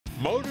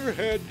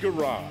Motorhead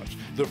Garage,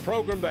 the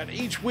program that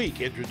each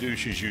week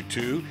introduces you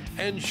to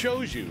and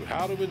shows you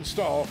how to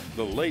install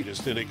the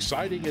latest and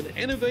exciting and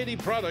innovative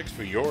products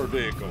for your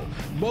vehicle.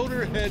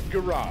 Motorhead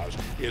Garage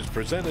is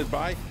presented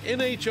by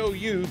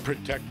NHOU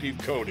Protective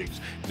Coatings.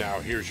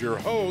 Now here's your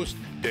host,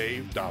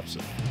 Dave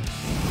Dobson.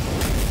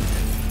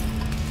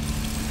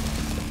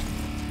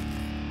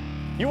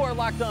 You are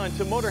locked on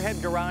to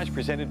Motorhead Garage,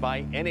 presented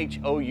by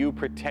NHOU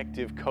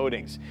Protective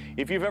Coatings.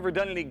 If you've ever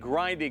done any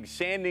grinding,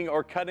 sanding,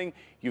 or cutting,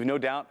 you've no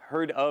doubt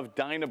heard of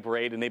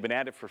Dynabrade, and they've been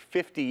at it for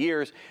 50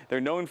 years. They're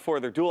known for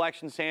their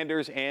dual-action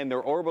sanders and their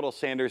orbital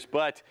sanders,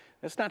 but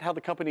that's not how the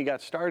company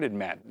got started,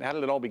 Matt. How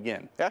did it all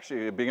begin?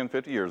 Actually, it began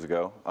 50 years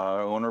ago.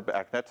 Our owner back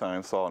at that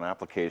time saw an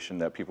application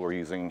that people were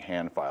using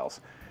hand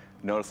files.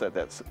 Noticed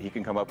that he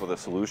can come up with a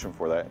solution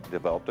for that,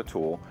 developed a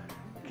tool,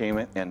 came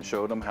in and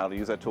showed them how to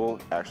use that tool,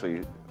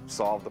 actually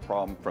solved the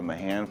problem from the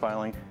hand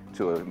filing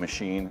to a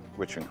machine,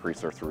 which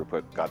increased their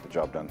throughput, got the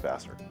job done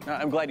faster.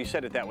 I'm glad you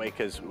said it that way,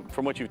 because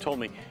from what you've told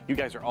me, you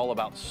guys are all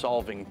about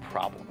solving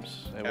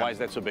problems. And why is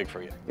that so big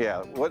for you?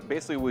 Yeah, what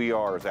basically we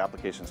are as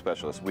application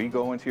specialists. We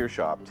go into your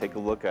shop, take a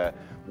look at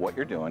what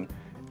you're doing,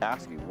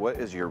 ask you what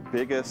is your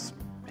biggest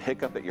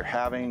hiccup that you're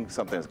having,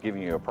 something that's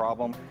giving you a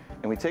problem,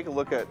 and we take a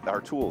look at our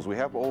tools. We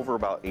have over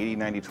about 80,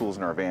 90 tools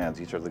in our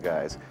vans, each of the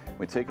guys.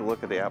 We take a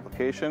look at the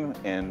application,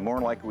 and more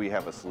than likely we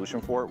have a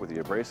solution for it with the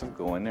abrasive.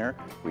 Go in there,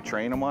 we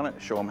train them on it,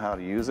 show them how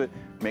to use it,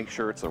 make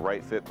sure it's the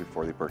right fit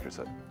before they purchase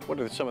it. What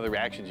are some of the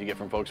reactions you get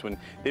from folks when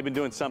they've been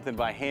doing something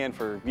by hand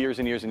for years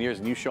and years and years,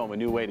 and you show them a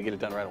new way to get it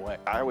done right away?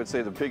 I would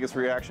say the biggest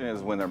reaction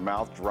is when their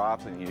mouth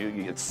drops and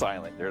it's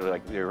silent. They're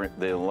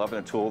loving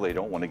the tool, they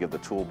don't want to give the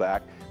tool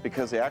back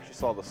because they actually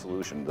saw the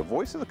solution. The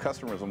voice of the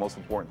customer is the most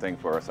important thing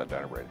for us at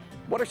Dynabrade.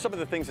 What are some of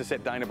the things that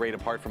set Dynabrade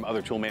apart from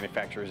other tool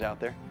manufacturers out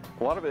there?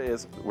 A lot of it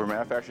is we're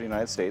manufactured in the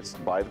United States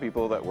by the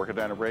people that work at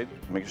Dynabrade,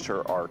 making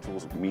sure our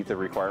tools meet the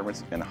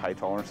requirements and high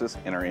tolerances,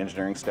 and our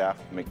engineering staff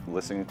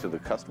listening to the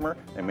customer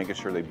and making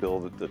sure they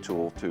build the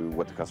tool to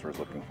what the customer is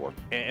looking for.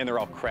 And they're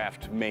all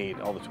craft made,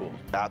 all the tools?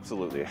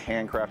 Absolutely,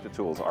 handcrafted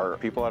tools. Our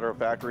people at our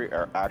factory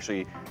are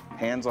actually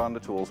hands-on the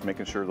tools,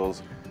 making sure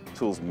those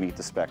tools meet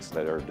the specs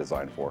that are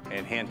designed for.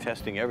 And hand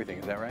testing everything,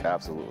 is that right?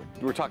 Absolutely.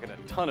 We're talking a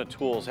ton of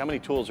tools. How many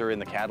tools are in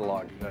the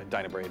catalog,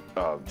 Dynabrade?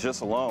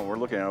 Just alone, we're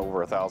looking at over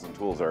 1,000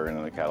 tools that are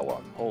in the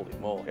catalog. Holy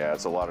moly. Yeah,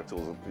 it's a lot of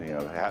tools,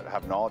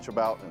 have knowledge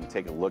about and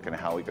take a look at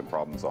how we can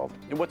problem solve.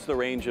 And what's the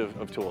range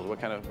of tools?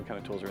 What kind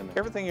of tools are in there?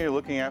 Everything you're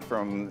looking at,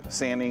 from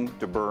sanding,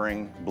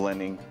 deburring,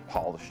 blending,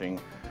 polishing.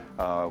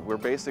 We're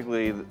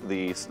basically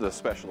the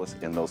specialists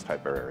in those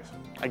type of areas.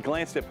 I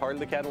glanced at part of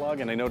the catalog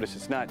and I noticed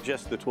it's not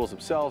just the tools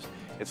themselves,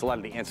 it's a lot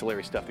of the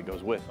ancillary stuff that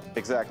goes with them.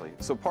 Exactly.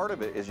 So part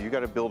of it is you got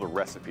to build a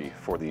recipe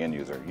for the end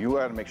user. You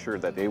got to make sure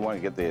that they want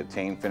to get the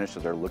attained finish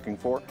that they're looking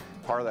for.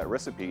 Part of that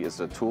recipe is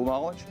the tool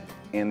knowledge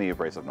and the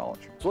abrasive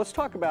knowledge. So let's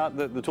talk about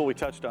the tool we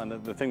touched on,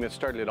 the thing that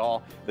started it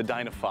all, the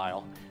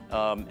Dynafile.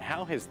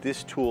 How has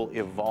this tool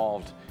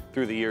evolved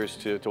through the years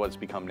to what it's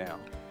become now?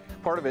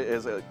 Part of it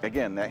is,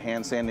 again, that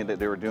hand sanding that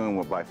they were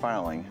doing by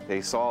filing.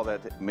 They saw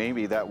that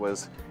maybe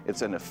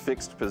it's in a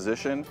fixed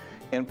position,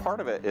 and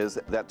part of it is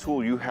that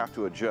tool you have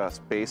to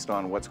adjust based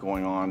on what's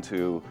going on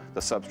to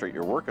the substrate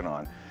you're working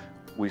on.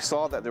 We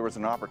saw that there was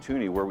an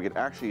opportunity where we could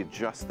actually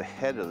adjust the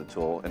head of the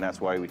tool, and that's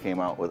why we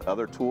came out with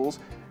other tools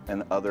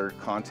and other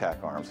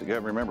contact arms. You gotta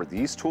remember,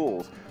 these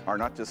tools are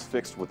not just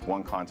fixed with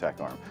one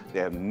contact arm. They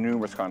have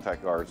numerous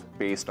contact arms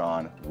based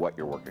on what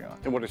you're working on.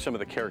 And what are some of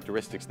the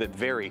characteristics that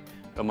vary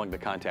among the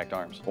contact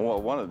arms?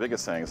 Well, one of the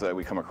biggest things that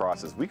we come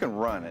across is we can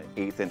run an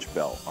 1/8"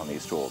 belt on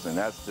these tools, and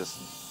that's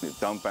just, it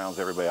dumbfounds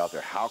everybody out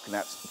there. How can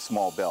that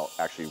small belt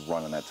actually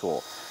run on that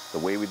tool? The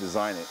way we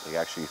design it, it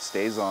actually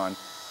stays on,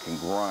 can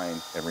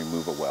grind and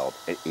remove a weld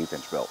at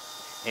 1/8" belt.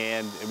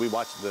 And we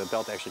watched the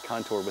belt actually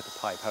contour with the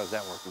pipe. How does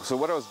that work? So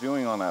what I was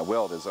doing on that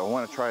weld is I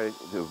want to try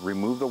to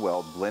remove the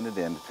weld, blend it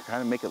in, to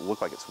kind of make it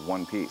look like it's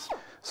one piece.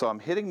 So I'm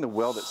hitting the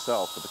weld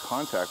itself with the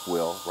contact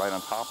wheel right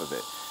on top of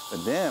it.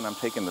 And then I'm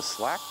taking the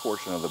slack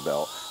portion of the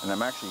belt and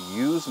I'm actually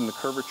using the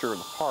curvature of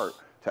the part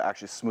to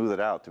actually smooth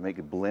it out, to make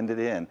it blend it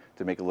in,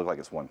 to make it look like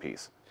it's one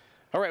piece.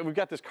 All right, we've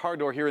got this car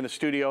door here in the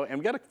studio, and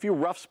we've got a few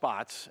rough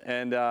spots,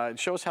 and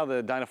show us how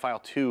the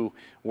Dynafile 2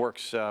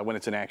 works when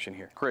it's in action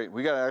here. Great.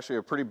 We got actually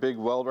a pretty big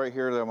weld right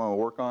here that I'm going to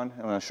work on.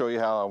 I'm going to show you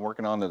how I'm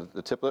working on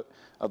the tiplet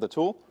of the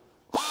tool.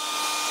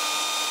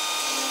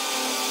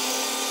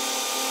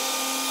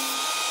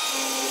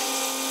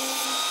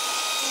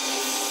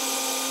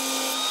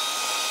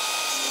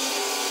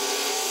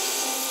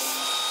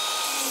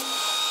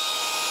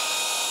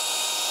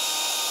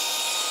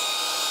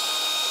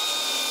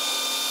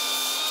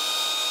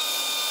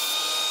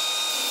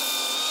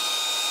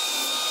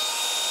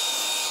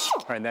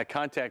 All right, and that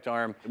contact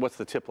arm, what's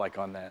the tip like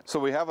on that? So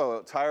we have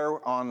a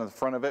tire on the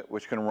front of it,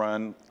 which can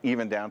run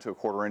even down to a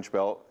 1/4"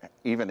 belt,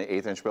 even an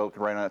 1/8" belt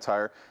can run on a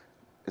tire.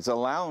 It's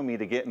allowing me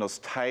to get in those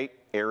tight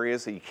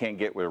areas that you can't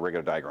get with a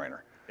regular die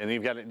grinder. And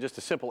you've got just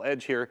a simple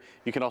edge here.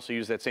 You can also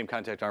use that same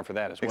contact arm for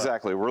that as well.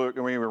 Exactly.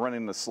 We're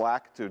running the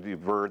slack to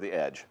deburr the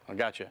edge. I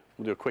got you.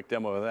 We'll do a quick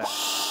demo of that.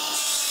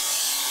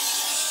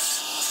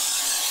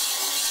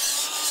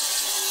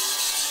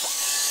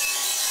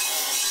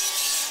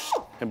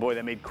 And boy,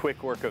 they made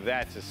quick work of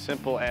that. It's as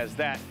simple as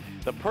that.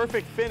 The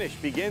perfect finish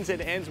begins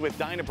and ends with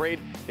Dynabrade.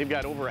 They've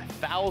got over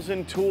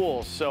 1,000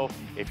 tools. So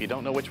if you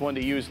don't know which one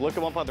to use, look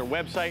them up on their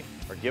website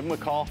or give them a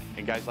call,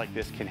 and guys like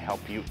this can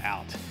help you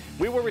out.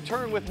 We will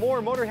return with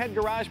more Motorhead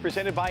Garage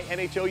presented by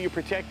NHOU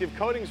Protective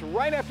Coatings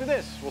right after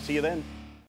this. We'll see you then.